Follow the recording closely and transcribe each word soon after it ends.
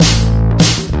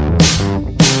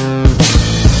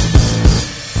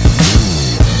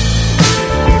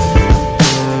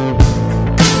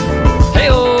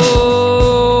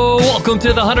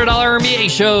to the $100 MBA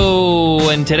Show,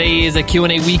 and today is a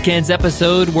Q&A Weekends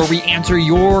episode where we answer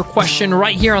your question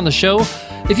right here on the show.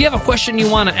 If you have a question you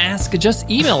want to ask, just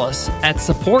email us at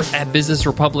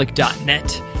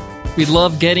support@businessrepublic.net. We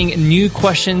love getting new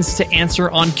questions to answer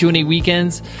on Q&A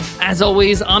Weekends. As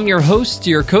always, I'm your host,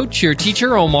 your coach, your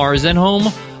teacher, Omar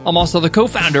Zenhom. I'm also the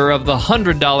co-founder of the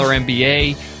 $100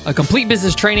 MBA, a complete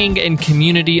business training and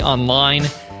community online.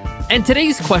 And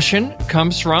today's question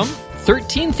comes from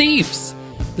 13 Thieves.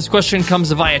 This question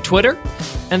comes via Twitter.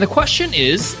 And the question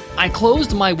is, I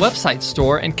closed my website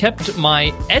store and kept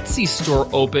my Etsy store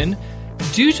open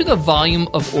due to the volume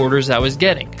of orders I was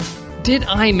getting. Did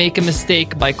I make a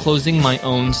mistake by closing my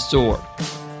own store?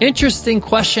 Interesting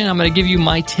question. I'm going to give you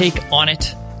my take on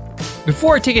it.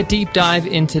 Before I take a deep dive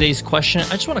in today's question,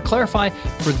 I just want to clarify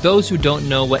for those who don't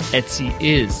know what Etsy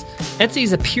is. Etsy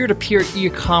is a peer-to-peer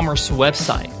e-commerce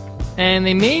website, and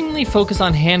they mainly focus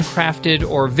on handcrafted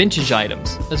or vintage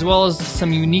items, as well as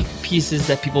some unique pieces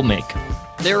that people make.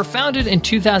 They were founded in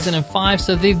 2005,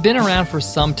 so they've been around for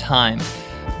some time,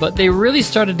 but they really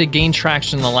started to gain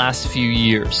traction in the last few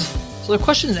years. So the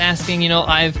question is asking,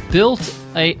 I've built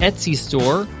a Etsy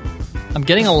store, I'm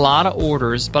getting a lot of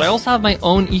orders, but I also have my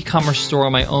own e-commerce store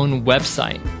on my own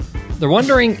website. They're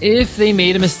wondering if they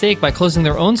made a mistake by closing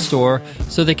their own store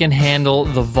so they can handle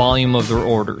the volume of their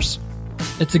orders.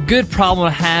 It's a good problem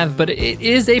to have, but it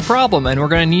is a problem, and we're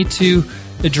going to need to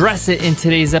address it in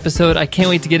today's episode. I can't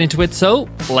wait to get into it, so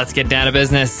let's get down to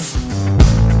business.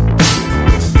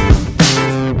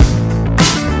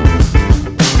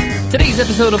 Today's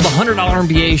episode of the $100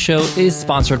 MBA Show is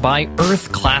sponsored by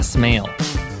Earth Class Mail.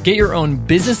 Get your own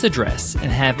business address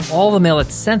and have all the mail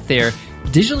that's sent there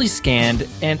digitally scanned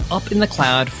and up in the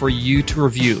cloud for you to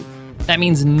review. That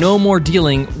means no more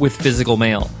dealing with physical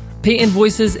mail. Pay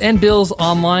invoices and bills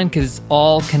online because it's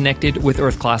all connected with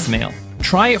Earth Class Mail.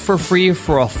 Try it for free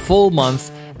for a full month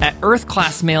at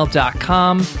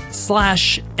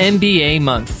earthclassmail.com/MBA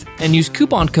month and use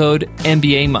coupon code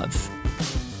MBA month.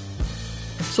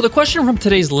 So the question from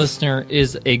today's listener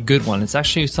is a good one. It's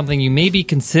actually something you may be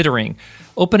considering,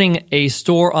 opening a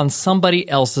store on somebody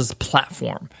else's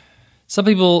platform. Some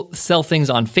people sell things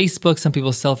on Facebook, some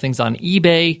people sell things on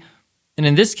eBay. And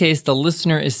in this case, the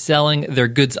listener is selling their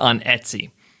goods on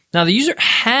Etsy. Now, the user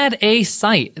had a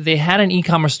site. They had an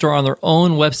e-commerce store on their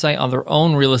own website, on their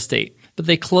own real estate, but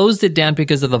they closed it down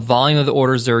because of the volume of the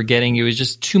orders they were getting. It was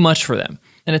just too much for them.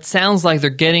 And it sounds like they're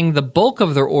getting the bulk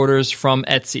of their orders from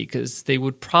Etsy because they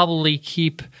would probably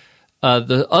keep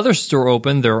the other store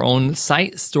open, their own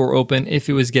site store open, if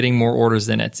it was getting more orders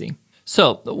than Etsy.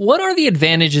 So, what are the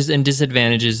advantages and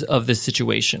disadvantages of this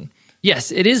situation?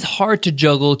 Yes, it is hard to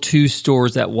juggle two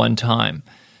stores at one time.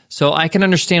 So I can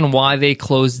understand why they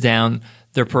closed down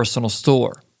their personal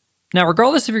store. Now,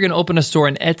 regardless if you're going to open a store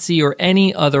on Etsy or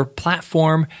any other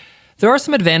platform, there are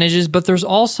some advantages, but there's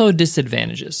also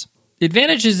disadvantages. The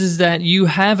advantages is that you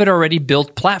have it already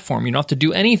built platform. You don't have to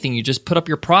do anything. You just put up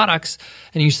your products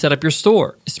and you set up your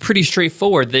store. It's pretty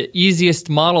straightforward. The easiest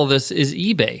model of this is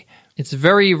eBay. It's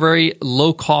very, very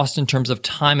low cost in terms of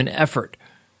time and effort.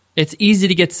 It's easy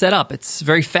to get set up. It's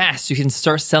very fast. You can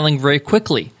start selling very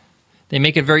quickly. They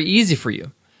make it very easy for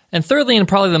you. And thirdly, and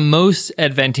probably the most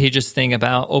advantageous thing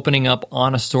about opening up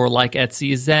on a store like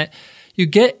Etsy is that you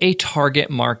get a target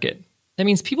market. That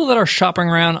means people that are shopping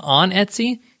around on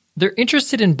Etsy, they're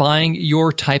interested in buying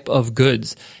your type of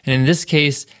goods. And in this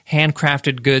case,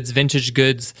 handcrafted goods, vintage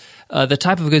goods, the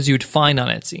type of goods you would find on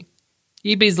Etsy.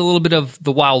 eBay is a little bit of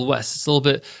the Wild West. It's a little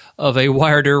bit of a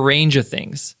wider range of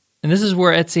things. And this is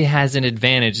where Etsy has an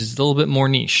advantage. It's a little bit more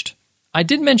niched. I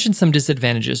did mention some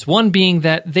disadvantages. One being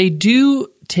that they do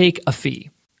take a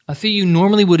fee you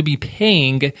normally would be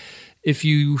paying if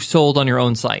you sold on your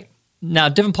own site. Now,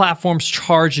 different platforms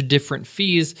charge different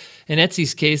fees. In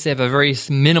Etsy's case, they have a very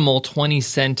minimal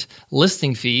 20-cent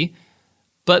listing fee.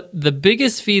 But the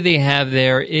biggest fee they have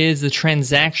there is the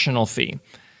transactional fee.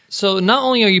 So not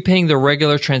only are you paying the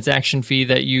regular transaction fee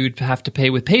that you'd have to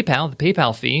pay with PayPal, the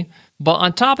PayPal fee, but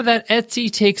on top of that, Etsy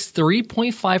takes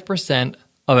 3.5%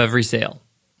 of every sale.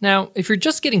 Now, if you're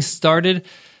just getting started,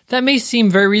 that may seem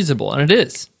very reasonable, and it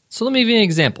is. So let me give you an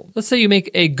example. Let's say you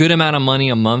make a good amount of money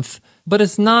a month, but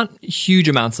it's not huge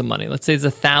amounts of money. Let's say it's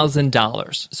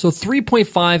 $1,000. So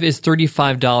 3.5 is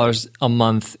 $35 a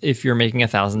month if you're making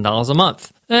 $1,000 a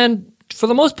month. And for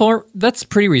the most part, that's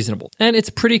pretty reasonable. And it's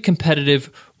pretty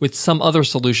competitive with some other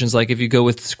solutions, like if you go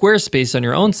with Squarespace on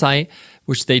your own site,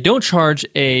 which they don't charge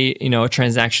a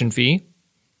transaction fee,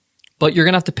 but you're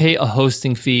going to have to pay a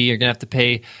hosting fee. You're going to have to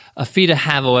pay a fee to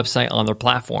have a website on their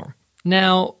platform.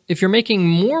 Now, if you're making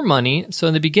more money, so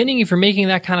in the beginning, if you're making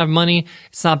that kind of money,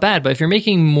 it's not bad. But if you're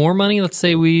making more money, let's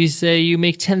say you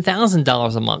make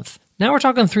 $10,000 a month. Now we're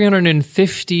talking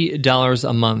 $350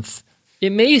 a month.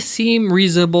 It may seem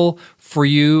reasonable for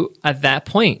you at that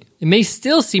point. It may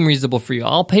still seem reasonable for you.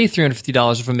 I'll pay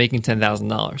 $350 if I'm making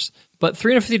 $10,000. But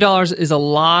 $350 is a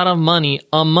lot of money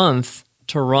a month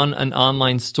to run an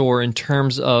online store in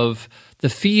terms of the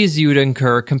fees you would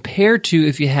incur compared to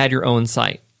if you had your own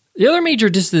site. The other major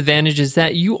disadvantage is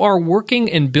that you are working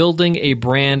and building a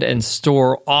brand and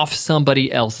store off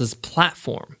somebody else's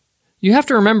platform. You have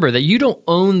to remember that you don't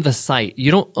own the site.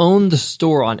 You don't own the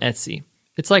store on Etsy.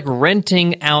 It's like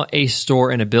renting out a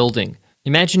store in a building.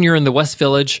 Imagine you're in the West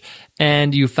Village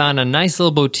and you found a nice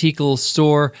little boutique little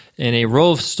store in a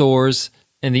row of stores,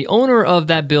 and the owner of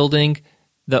that building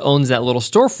that owns that little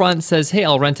storefront says, hey,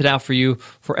 I'll rent it out for you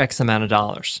for X amount of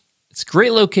dollars. It's a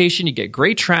great location, you get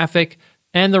great traffic,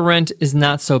 and the rent is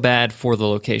not so bad for the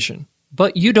location.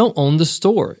 But you don't own the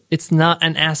store. It's not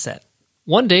an asset.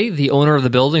 One day, the owner of the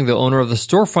building, the owner of the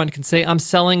storefront can say, I'm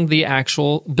selling the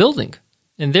actual building.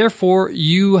 And therefore,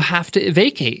 you have to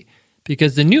vacate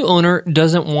because the new owner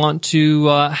doesn't want to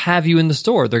have you in the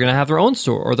store. They're going to have their own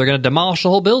store, or they're going to demolish the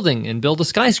whole building and build a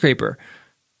skyscraper.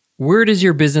 Where does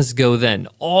your business go then?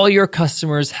 All your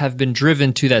customers have been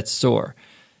driven to that store.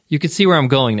 You can see where I'm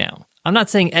going now. I'm not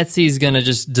saying Etsy is going to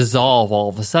just dissolve all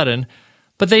of a sudden,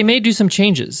 but they may do some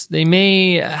changes. They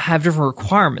may have different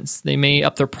requirements. They may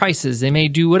up their prices. They may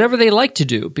do whatever they like to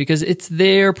do because it's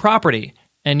their property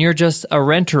and you're just a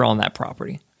renter on that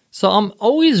property. So I'm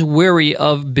always wary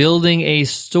of building a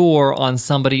store on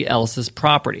somebody else's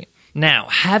property. Now,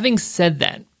 having said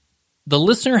that, the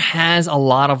listener has a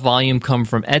lot of volume come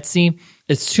from Etsy.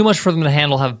 It's too much for them to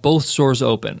handle, have both stores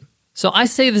open. So I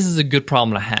say this is a good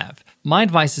problem to have. My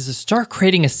advice is to start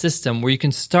creating a system where you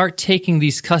can start taking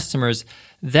these customers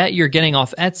that you're getting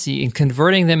off Etsy and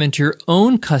converting them into your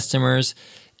own customers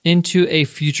into a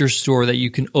future store that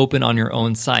you can open on your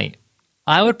own site.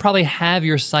 I would probably have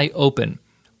your site open.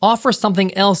 Offer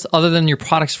something else other than your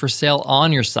products for sale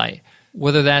on your site,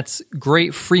 whether that's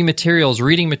great free materials,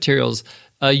 reading materials,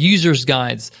 user's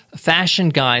guides, fashion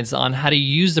guides on how to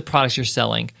use the products you're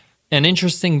selling, an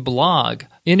interesting blog,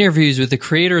 interviews with the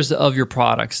creators of your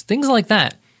products, things like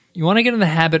that. You want to get in the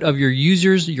habit of your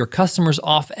users, your customers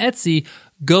off Etsy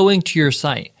going to your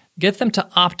site. Get them to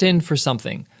opt in for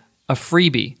something, a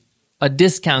freebie, a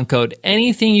discount code,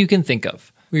 anything you can think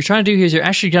of. What you're trying to do here is you're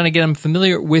actually trying to get them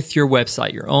familiar with your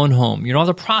website, your own home. You don't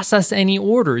have to process any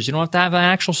orders. You don't have to have an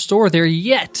actual store there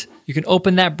yet. You can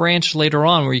open that branch later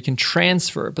on where you can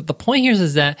transfer. But the point here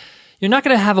is that you're not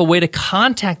going to have a way to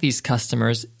contact these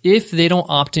customers if they don't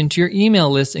opt into your email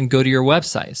list and go to your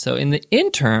website. So in the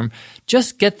interim,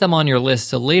 just get them on your list.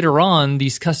 So later on,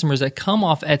 these customers that come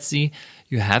off Etsy,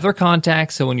 you have their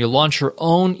contacts. So when you launch your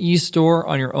own e-store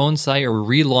on your own site, or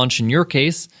relaunch in your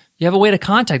case, you have a way to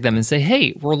contact them and say,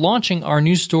 hey, we're launching our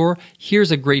new store.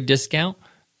 Here's a great discount.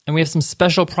 And we have some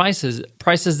special prices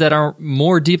that are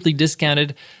more deeply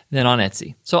discounted than on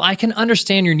Etsy. So I can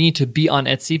understand your need to be on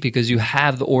Etsy because you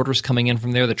have the orders coming in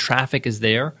from there. The traffic is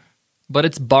there, but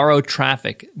it's borrowed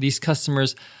traffic. These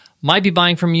customers might be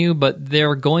buying from you, but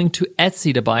they're going to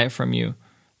Etsy to buy it from you.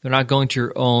 They're not going to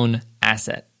your own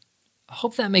asset. I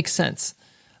hope that makes sense.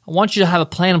 I want you to have a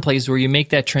plan in place where you make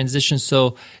that transition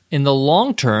so in the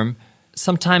long term,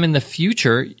 sometime in the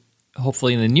future,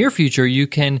 hopefully in the near future, you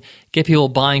can get people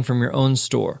buying from your own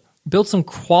store. Build some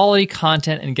quality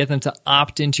content and get them to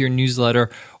opt into your newsletter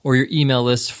or your email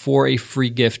list for a free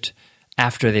gift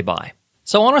after they buy.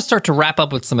 So I want to start to wrap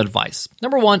up with some advice.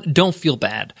 Number one, don't feel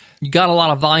bad. You got a lot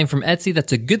of volume from Etsy.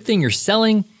 That's a good thing. You're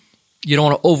selling. You don't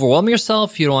want to overwhelm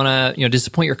yourself. You don't want to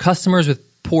disappoint your customers with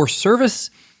poor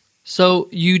service. So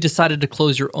you decided to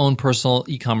close your own personal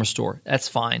e-commerce store. That's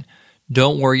fine.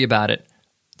 Don't worry about it.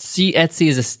 See Etsy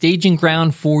as a staging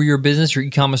ground for your business, your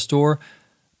e-commerce store,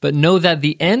 but know that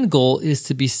the end goal is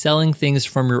to be selling things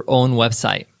from your own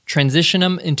website. Transition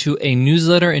them into a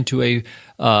newsletter, into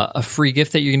a free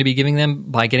gift that you're going to be giving them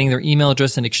by getting their email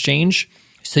address in exchange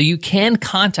so you can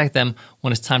contact them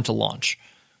when it's time to launch.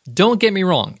 Don't get me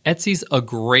wrong, Etsy's a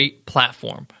great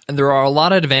platform, and there are a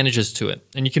lot of advantages to it,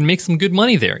 and you can make some good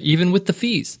money there, even with the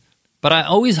fees. But I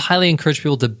always highly encourage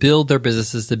people to build their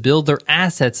businesses, to build their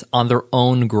assets on their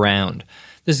own ground.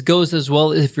 This goes as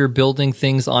well if you're building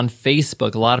things on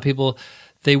Facebook. A lot of people,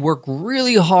 they work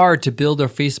really hard to build their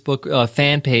Facebook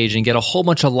fan page and get a whole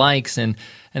bunch of likes, and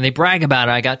they brag about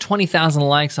it. I got 20,000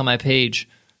 likes on my page.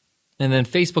 And then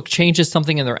Facebook changes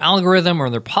something in their algorithm or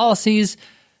in their policies,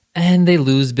 and they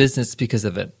lose business because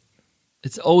of it.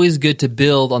 It's always good to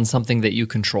build on something that you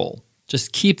control.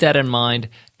 Just keep that in mind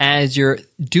as you're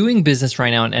doing business right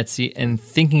now on Etsy and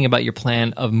thinking about your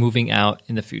plan of moving out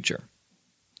in the future.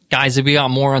 Guys, we got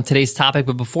more on today's topic,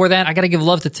 but before that, I got to give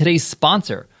love to today's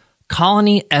sponsor,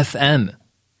 Colony FM.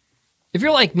 If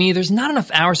you're like me, there's not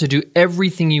enough hours to do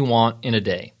everything you want in a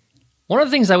day. One of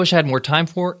the things I wish I had more time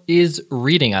for is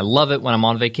reading. I love it when I'm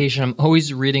on vacation. I'm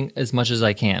always reading as much as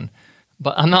I can.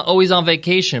 But I'm not always on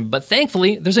vacation. But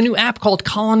thankfully, there's a new app called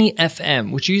Colony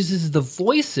FM, which uses the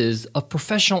voices of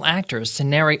professional actors to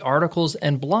narrate articles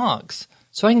and blogs.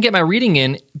 So I can get my reading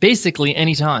in basically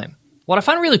anytime. What I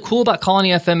find really cool about Colony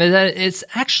FM is that it's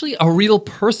actually a real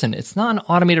person. It's not an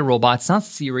automated robot. It's not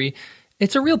Siri.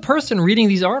 It's a real person reading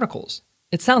these articles.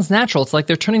 It sounds natural. It's like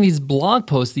they're turning these blog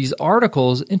posts, these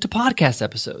articles, into podcast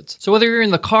episodes. So whether you're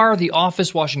in the car, the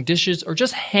office, washing dishes, or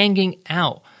just hanging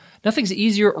out, nothing's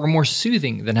easier or more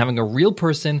soothing than having a real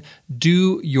person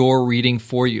do your reading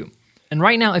for you. And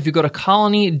right now, if you go to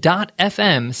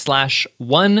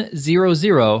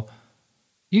colony.fm/100,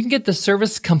 you can get the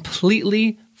service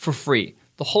completely for free,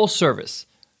 the whole service.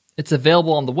 It's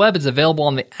available on the web, it's available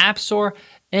on the App Store,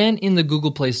 and in the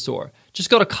Google Play Store. Just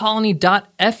go to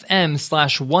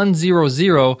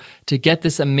colony.fm/100 to get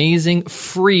this amazing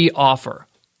free offer.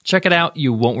 Check it out.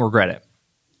 You won't regret it.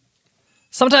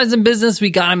 Sometimes in business, we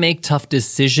got to make tough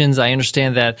decisions. I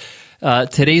understand that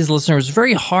today's listeners, it's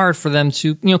very hard for them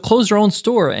to close their own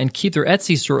store and keep their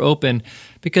Etsy store open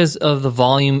because of the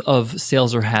volume of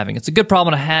sales they're having. It's a good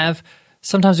problem to have.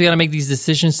 Sometimes we got to make these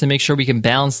decisions to make sure we can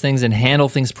balance things and handle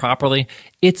things properly.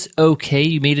 It's okay.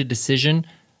 You made a decision.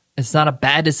 It's not a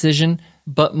bad decision,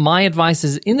 but my advice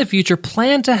is in the future,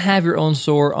 plan to have your own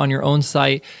store on your own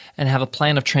site and have a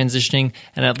plan of transitioning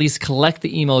and at least collect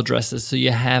the email addresses so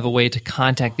you have a way to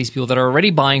contact these people that are already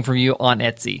buying from you on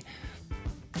Etsy.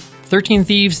 13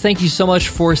 Thieves, thank you so much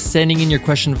for sending in your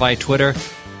question via Twitter.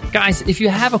 Guys, if you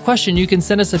have a question, you can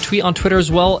send us a tweet on Twitter as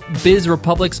well.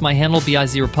 BizRepublic's my handle,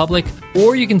 BizRepublic,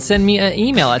 or you can send me an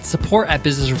email at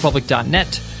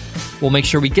support@businessrepublic.net. We'll make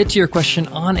sure we get to your question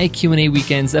on a Q&A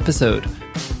Weekends episode.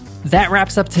 That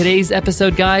wraps up today's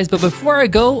episode, guys. But before I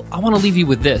go, I want to leave you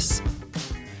with this.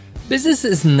 Business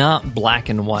is not black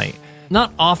and white.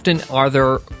 Not often are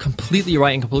there completely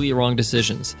right and completely wrong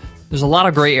decisions. There's a lot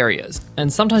of gray areas.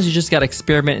 And sometimes you just got to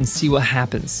experiment and see what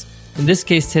happens. In this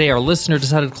case today, our listener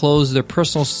decided to close their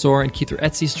personal store and keep their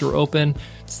Etsy store open.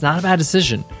 It's not a bad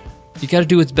decision. You got to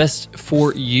do what's best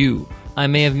for you. I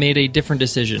may have made a different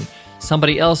decision.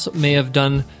 Somebody else may have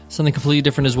done something completely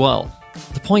different as well.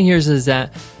 The point here is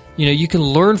that you can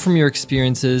learn from your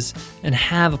experiences and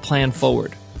have a plan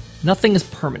forward. Nothing is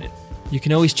permanent. You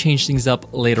can always change things up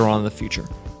later on in the future.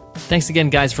 Thanks again,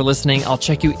 guys, for listening. I'll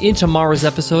check you in tomorrow's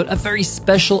episode, a very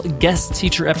special guest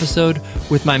teacher episode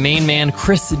with my main man,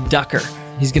 Chris Ducker.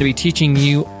 He's going to be teaching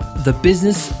you the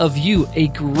business of you, a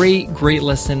great, great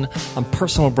lesson on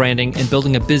personal branding and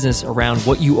building a business around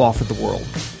what you offer the world.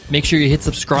 Make sure you hit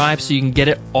subscribe so you can get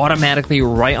it automatically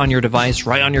right on your device,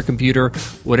 right on your computer,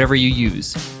 whatever you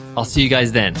use. I'll see you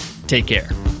guys then. Take care.